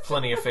has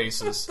plenty of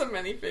faces. The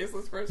many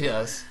faceless person.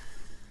 Yes.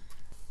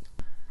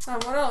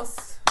 What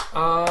else?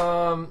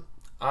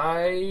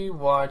 I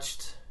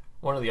watched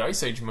one of the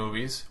Ice Age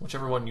movies,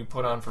 whichever one you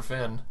put on for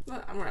Finn. We're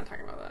not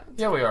talking about that.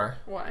 Yeah, we are.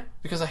 Why?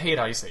 Because I hate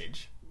Ice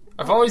Age.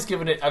 I've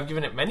given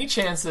it many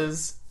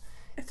chances.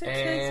 It's a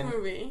kids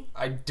movie.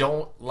 I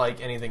don't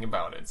like anything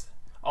about it.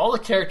 All the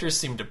characters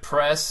seem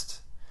depressed.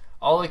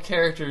 All the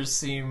characters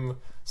seem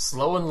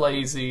slow and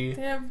lazy.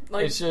 They have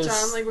like John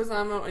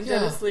Leguizamo and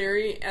Dennis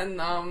Leary and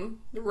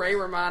Ray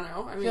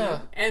Romano. I mean,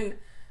 and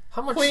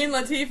Queen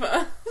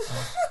Latifah.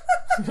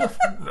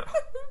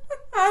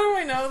 How do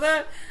I know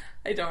that?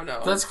 I don't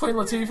know. That's Queen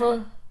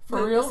Latifah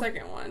for real. The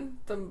second one,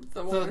 the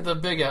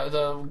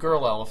the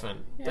girl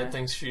elephant that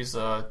thinks she's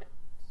a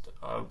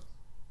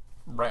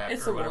rat.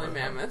 It's or a whatever. woolly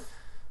mammoth.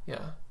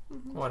 Yeah,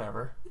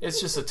 whatever.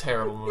 It's just a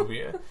terrible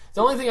movie.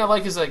 The only thing I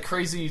like is that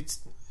crazy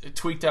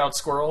tweaked out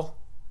squirrel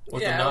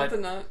with the nut.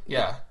 With the nut.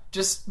 Yeah,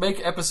 just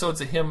make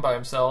episodes of him by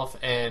himself,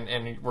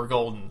 and we're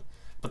golden.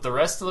 But the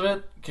rest of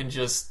it can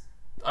just.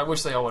 I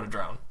wish they all would have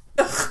drowned.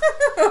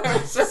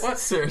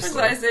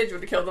 Seriously, Ice Age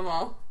would have killed them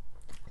all.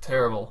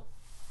 Terrible.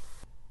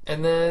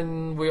 And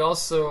then I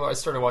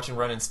started watching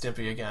Ren and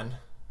Stimpy again.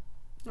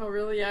 Oh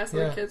really? Yeah, I saw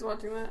the kids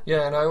watching that.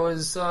 Yeah, and I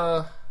was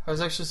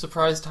actually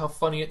surprised how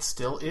funny it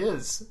still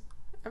is.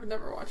 I've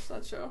never watched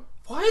that show.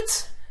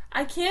 What?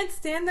 I can't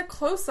stand the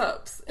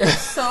close-ups. It's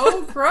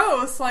so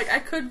gross. Like, I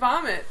could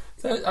vomit.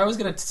 I was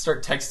going to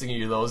start texting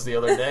you those the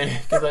other day,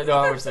 because I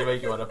know how much they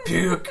make you want to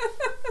puke.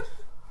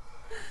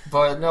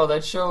 But no,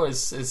 that show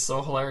is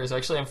so hilarious.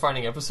 Actually, I'm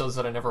finding episodes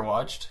that I never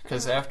watched,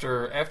 because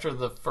after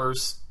the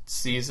first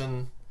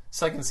season,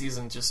 second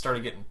season just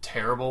started getting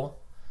terrible,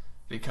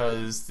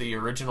 because the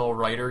original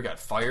writer got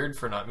fired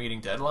for not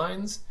meeting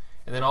deadlines,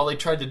 And then all they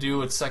tried to do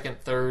with second,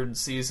 third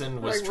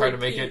season was Like try to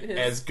make repeat it his-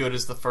 as good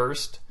as the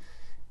first.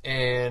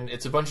 And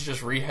it's a bunch of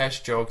just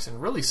rehashed jokes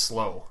and really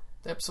slow.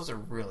 The episodes are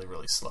really,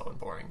 really slow and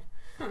boring.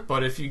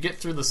 But if you get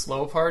through the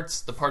slow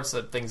parts, the parts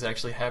that things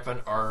actually happen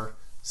are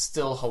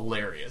still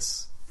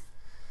hilarious.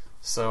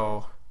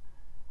 So,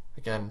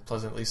 again,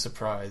 pleasantly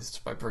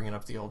surprised by bringing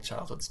up the old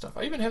childhood stuff.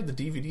 I even have the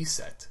DVD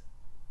set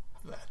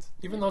of that,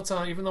 even though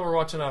we're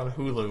watching it on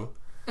Hulu.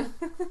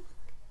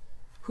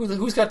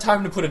 Who's got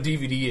time to put a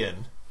DVD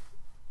in?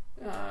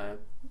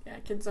 Yeah,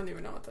 kids don't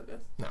even know what that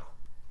is. No.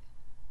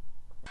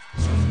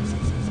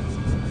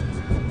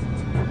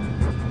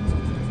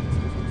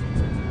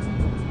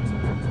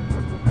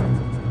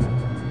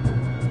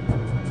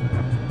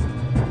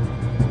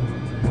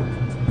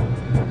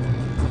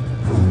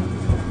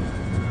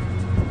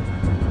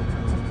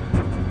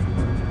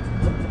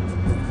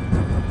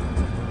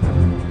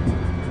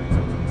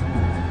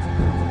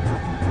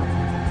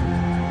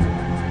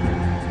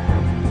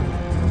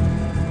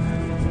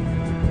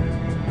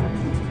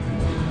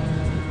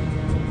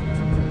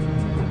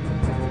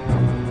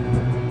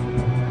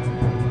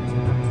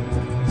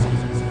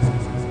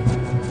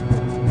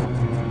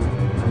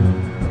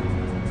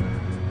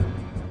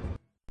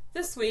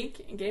 This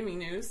week in gaming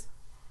news,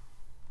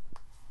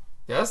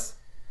 Yes?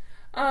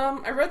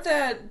 I read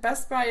that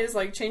Best Buy is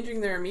like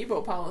changing their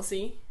amiibo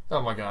policy.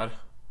 Oh my god.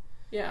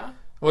 Yeah,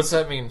 What's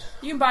that mean?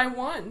 you can buy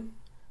one.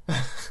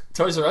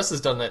 Toys R Us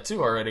has done that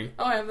too already.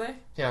 Oh, have they?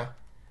 Yeah.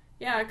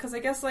 Yeah, because I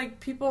guess like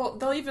people,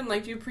 they'll even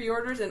like do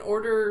pre-orders and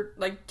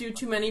do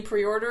too many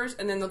pre-orders,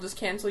 and then they'll just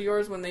cancel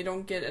yours when they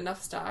don't get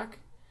enough stock.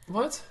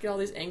 What? Get all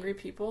these angry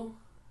people.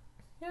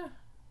 Yeah.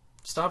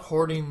 Stop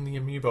hoarding the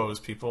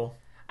amiibos, people.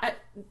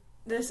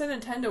 They said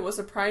Nintendo was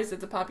surprised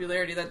at the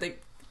popularity that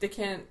they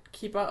can't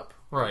keep up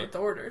Right. with the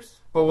orders.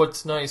 But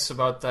what's nice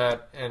about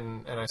that,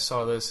 and I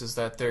saw this, is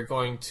that they're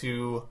going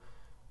to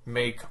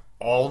make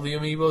all the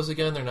amiibos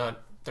again.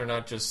 They're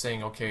not just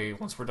saying, okay,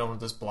 once we're done with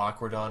this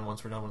block, we're done.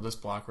 Once we're done with this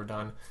block, we're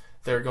done.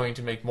 They're going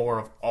to make more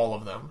of all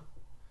of them,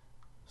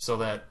 so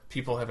that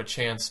people have a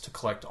chance to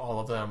collect all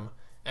of them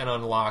and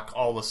unlock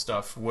all the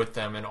stuff with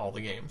them in all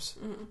the games.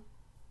 Mm-hmm.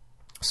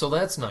 So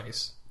that's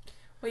nice.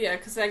 Well, yeah,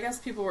 because I guess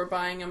people were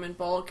buying them in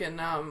bulk and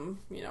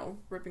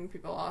ripping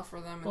people off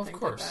for them and Well, of things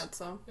course. like that.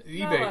 So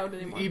not allowed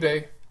anymore.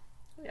 eBay.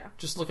 Yeah.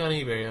 Just look on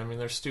eBay. I mean,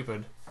 they're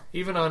stupid.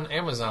 Even on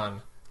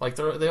Amazon, like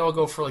they all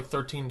go for like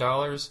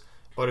 $13.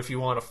 But if you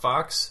want a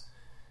Fox,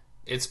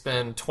 it's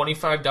been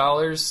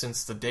 $25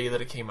 since the day that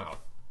it came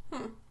out.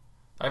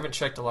 I haven't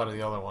checked a lot of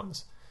the other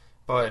ones,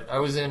 but I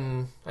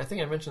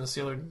think I mentioned this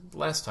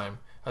last time.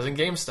 I was in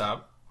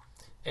GameStop,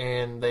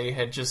 and they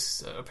had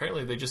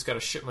apparently they just got a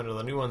shipment of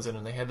the new ones in,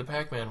 and they had the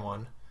Pac-Man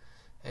one.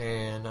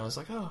 And I was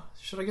like, oh,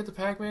 should I get the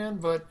Pac-Man?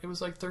 But it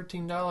was like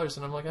 $13,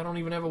 and I'm like, I don't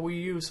even have a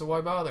Wii U, so why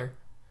bother?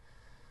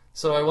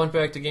 So I went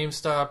back to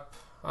GameStop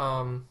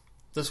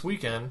this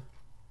weekend,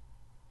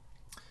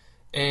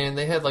 and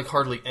they had like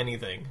hardly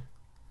anything.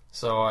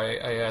 So I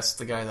asked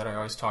the guy that I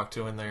always talk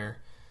to in there,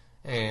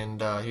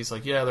 and he's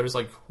like, yeah, there's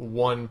like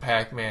one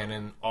Pac-Man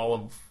in all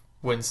of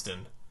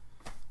Winston,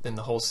 in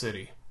the whole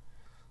city.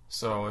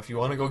 So if you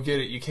want to go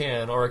get it, you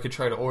can, or I could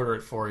try to order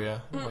it for you.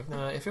 I'm like,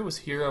 nah, if it was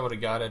here, I would have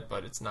got it,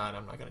 but it's not.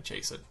 I'm not going to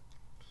chase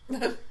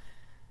it.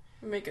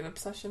 Make an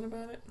obsession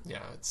about it.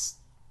 Yeah,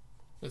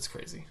 it's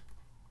crazy.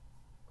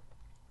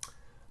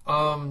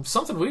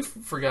 Something we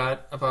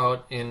forgot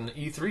about in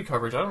E3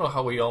 coverage. I don't know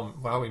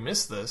how we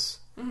missed this.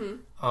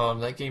 Mm-hmm.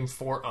 That game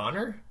For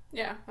Honor.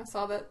 Yeah, I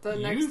saw that the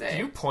next day.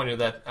 You pointed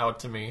that out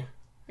to me.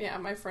 Yeah,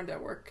 my friend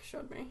at work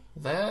showed me.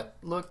 That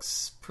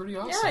looks pretty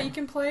awesome. Yeah, you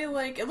can play it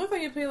looked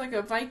like you play like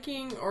a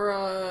Viking or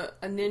a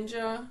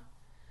ninja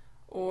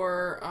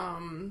or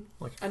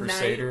like a a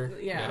Crusader.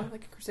 knight. Yeah,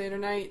 like a Crusader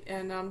knight.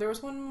 And there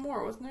was one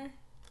more, wasn't there?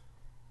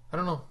 I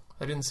don't know.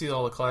 I didn't see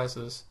all the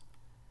classes.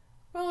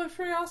 Well, it was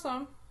pretty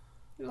awesome.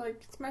 You're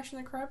like smashing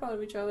the crap out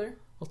of each other.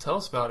 Well, tell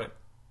us about it.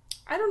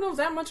 I don't know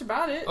that much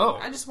about it. Oh.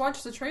 I just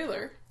watched the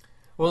trailer.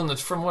 Well,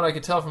 from what I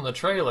could tell from the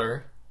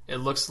trailer, it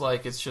looks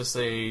like it's just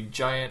a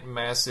giant,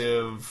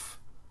 massive,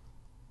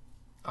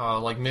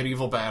 like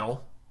medieval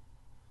battle,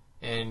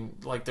 and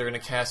like they're in a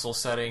castle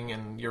setting,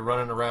 and you're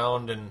running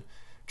around and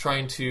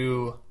trying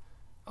to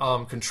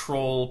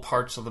control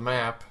parts of the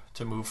map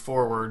to move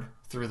forward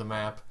through the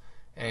map,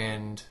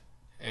 and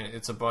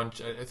it's a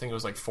bunch. I think it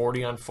was like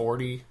 40 on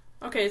 40.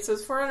 Okay, it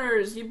says For Honor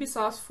is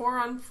Ubisoft's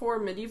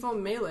 4-on-4 medieval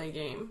melee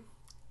game.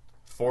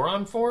 4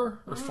 on 4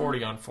 or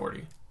 40 on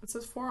 40? It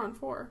says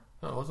 4-on-4.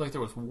 Oh, it looked like there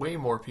was way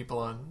more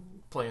people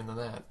playing than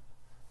that.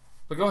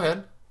 But go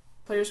ahead.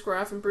 Players square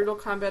off in brutal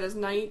combat as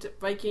knight,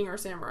 Viking, or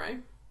samurai.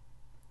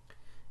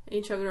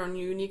 Each have their own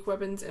unique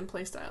weapons and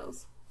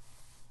playstyles.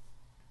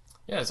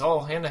 Yeah, it's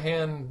all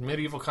hand-to-hand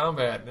medieval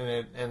combat,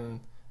 and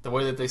the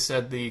way that they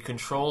said the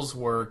controls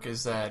work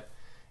is that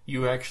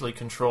you actually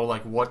control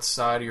like what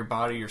side of your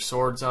body your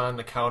sword's on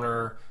to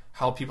counter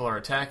how people are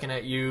attacking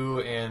at you,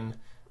 and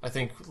I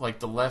think like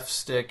the left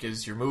stick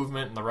is your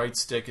movement and the right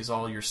stick is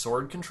all your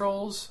sword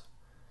controls.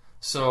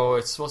 So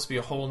it's supposed to be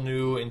a whole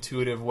new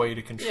intuitive way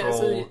to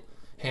control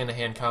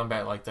hand-to-hand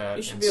combat like that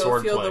You should and be able to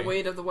swordplay, feel the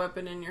weight of the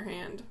weapon in your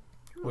hand.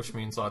 which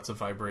means lots of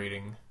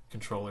vibrating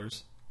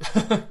controllers.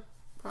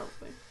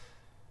 Probably.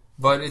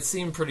 But it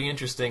seemed pretty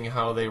interesting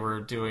how they were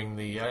doing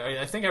the...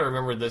 I think I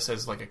remembered this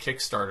as like a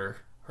Kickstarter,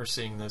 or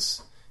seeing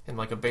this in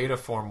like a beta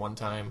form one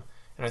time,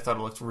 and I thought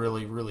it looked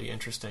really, really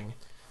interesting.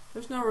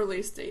 There's no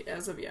release date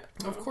as of yet.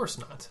 Of course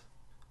not.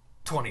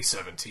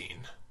 2017.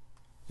 And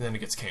then it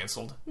gets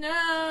canceled.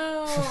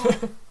 No!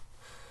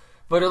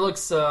 But it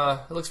looks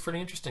pretty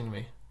interesting to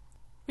me.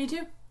 Me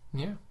too.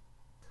 Yeah.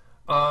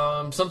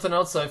 Something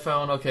else I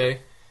found,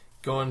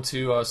 going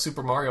to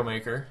Super Mario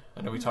Maker.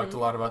 I know we talked a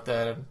lot about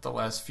that in the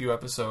last few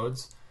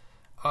episodes.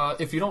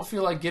 If you don't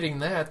feel like getting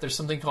that, there's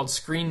something called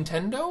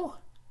Screentendo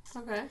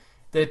Okay.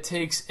 that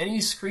takes any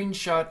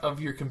screenshot of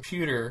your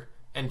computer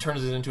and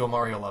turns it into a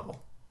Mario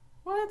level.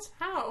 What?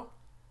 How?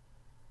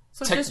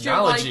 So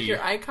Technology. just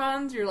your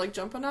icons, you're like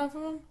jumping off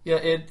of them? Yeah,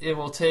 it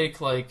will take,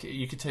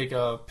 you could take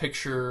a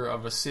picture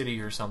of a city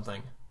or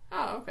something,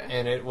 Oh, okay.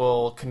 and it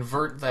will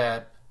convert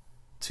that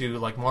to,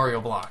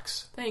 Mario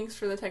blocks. Thanks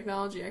for the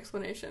technology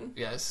explanation.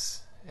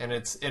 Yes. And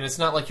it's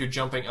not like you're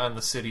jumping on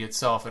the city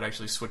itself. It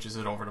actually switches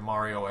it over to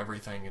Mario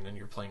everything, and then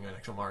you're playing an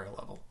actual Mario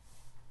level.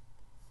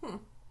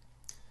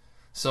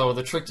 So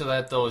the trick to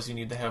that, though, is you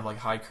need to have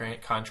high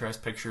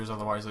contrast pictures,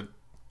 otherwise it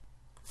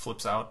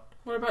flips out.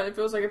 What about if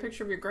it was like a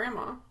picture of your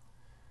grandma?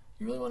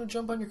 You really want to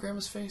jump on your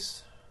grandma's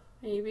face?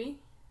 Maybe.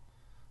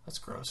 That's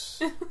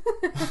gross.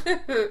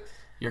 It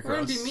You're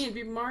wouldn't gross. be me, it'd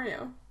be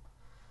Mario.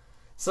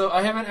 So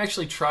I haven't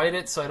actually tried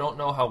it, so I don't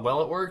know how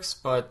well it works,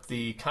 but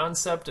the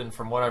concept, and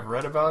from what I've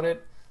read about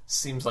it,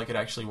 seems like it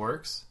actually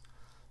works.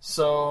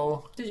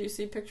 So Did you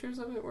see pictures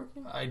of it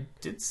working? I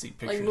did see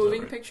pictures Like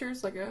moving of it.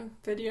 pictures, like a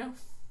video?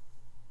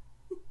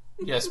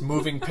 Yes,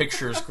 moving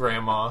pictures,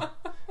 Grandma.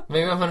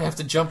 Maybe I'm gonna have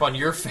to jump on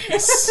your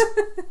face.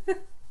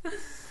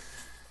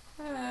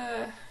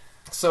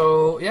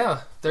 So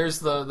yeah, there's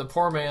the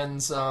poor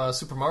man's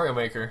Super Mario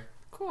Maker.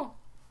 Cool.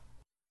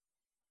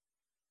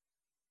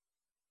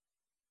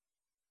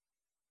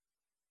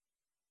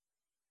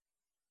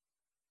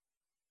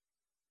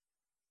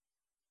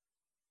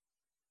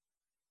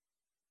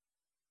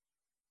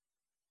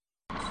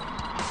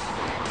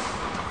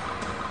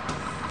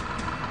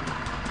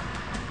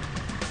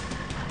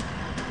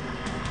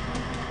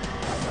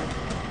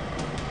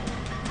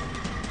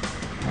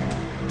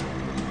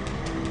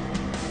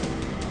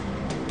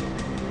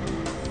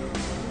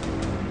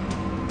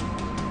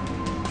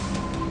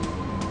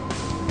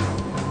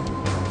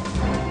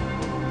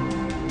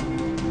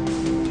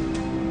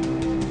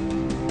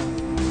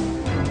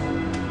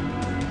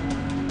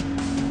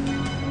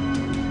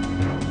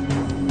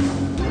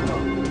 Oh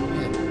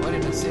man, why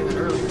didn't I say that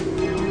earlier?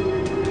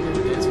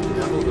 Never dance with the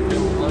devil, the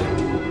pale light.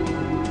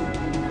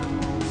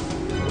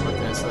 I'm like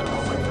that, so that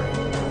all my brain.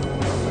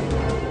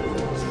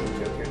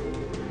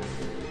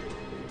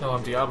 No,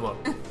 I'm Diablo.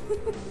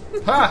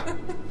 Ha!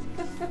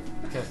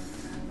 Okay.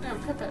 No,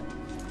 Cuphead.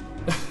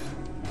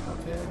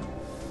 Cuphead.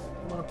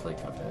 I want to play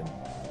Cuphead.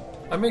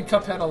 I made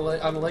Cuphead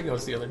out of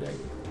Legos the other day.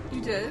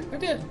 You did? I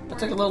did. I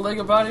took a little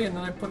Lego body and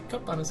then I put a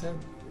cup on his head.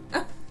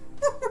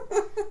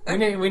 We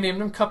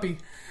named him Cuppy.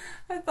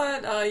 I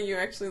thought you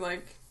actually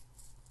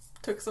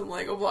took some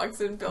Lego blocks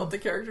and built the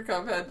character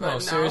Cuphead, but No, no.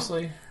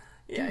 seriously?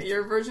 Yeah,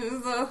 your version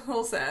is a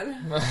little sad.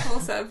 A little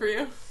sad for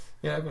you.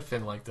 Yeah, but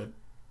Finn liked it.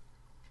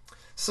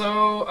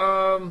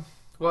 So,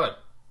 what?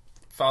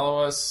 Follow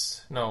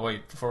us. No,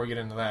 wait, before we get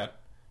into that.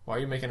 Why are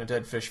you making a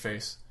dead fish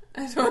face?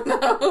 I don't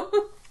know.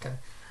 Okay.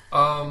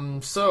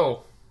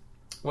 So,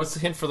 what's the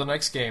hint for the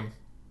next game?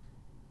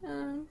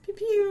 Pew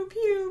pew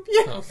pew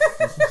pew. Oh.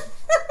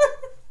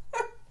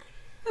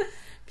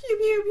 Pew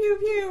pew pew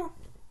pew.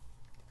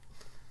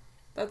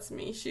 That's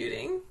me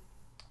shooting.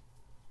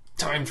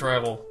 Time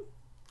travel.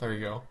 There you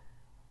go.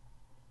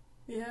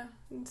 Yeah,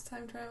 it's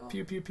time travel.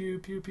 Pew pew pew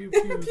pew pew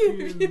Pew,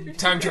 pew pew, pew.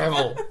 Time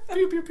travel.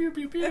 Pew pew pew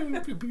pew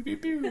pew pew pew pew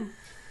pew.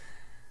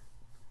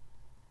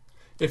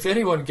 If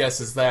anyone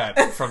guesses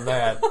that from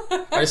that,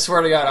 I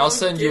swear to God, I'll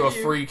send you a give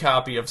you- free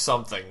copy of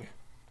something.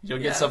 You'll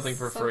get Yes, something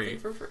for free.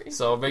 For free.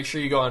 So make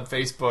sure you go on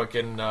Facebook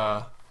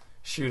and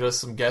shoot us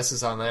some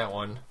guesses on that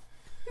one.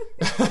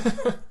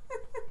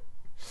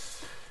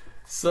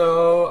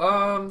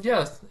 So,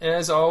 yeah,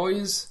 as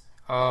always,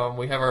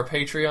 we have our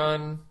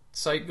Patreon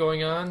site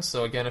going on.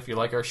 So again, if you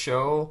like our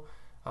show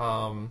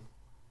and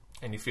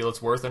you feel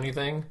it's worth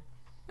anything,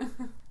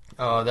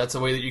 that's a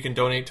way that you can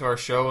donate to our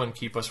show and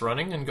keep us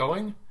running and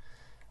going.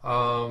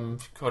 You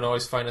can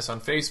always find us on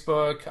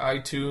Facebook,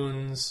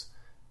 iTunes,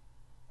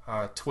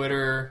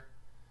 Twitter,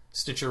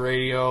 Stitcher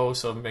Radio,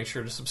 so make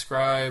sure to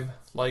subscribe,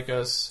 like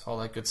us, all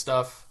that good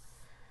stuff.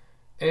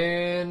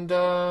 And,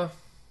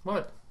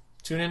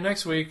 tune in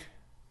next week,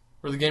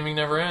 where the gaming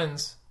never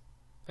ends,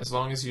 as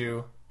long as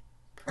you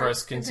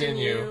press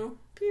continue.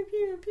 Pew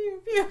pew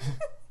pew pew.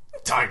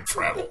 Time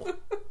travel.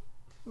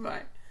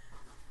 Bye.